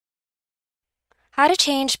How to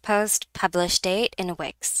change post publish date in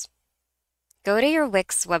Wix. Go to your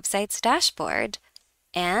Wix website's dashboard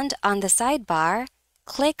and on the sidebar,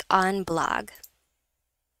 click on Blog.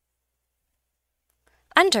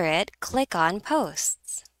 Under it, click on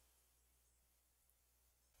Posts.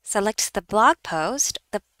 Select the blog post,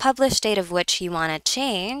 the publish date of which you want to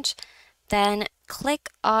change, then click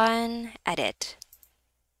on Edit.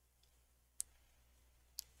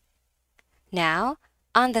 Now,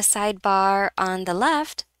 on the sidebar on the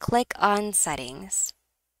left, click on Settings.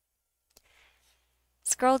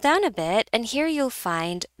 Scroll down a bit and here you'll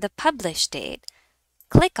find the publish date.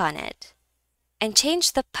 Click on it and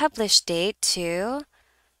change the publish date to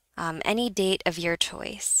any date of your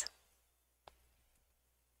choice.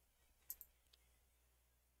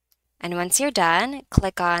 And once you're done,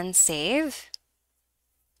 click on Save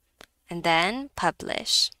and then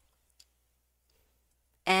Publish.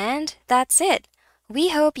 And that's it. We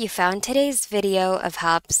hope you found today's video of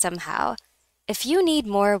help somehow. If you need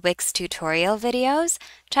more Wix tutorial videos,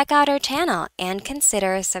 check out our channel and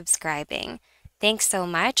consider subscribing. Thanks so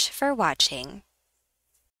much for watching.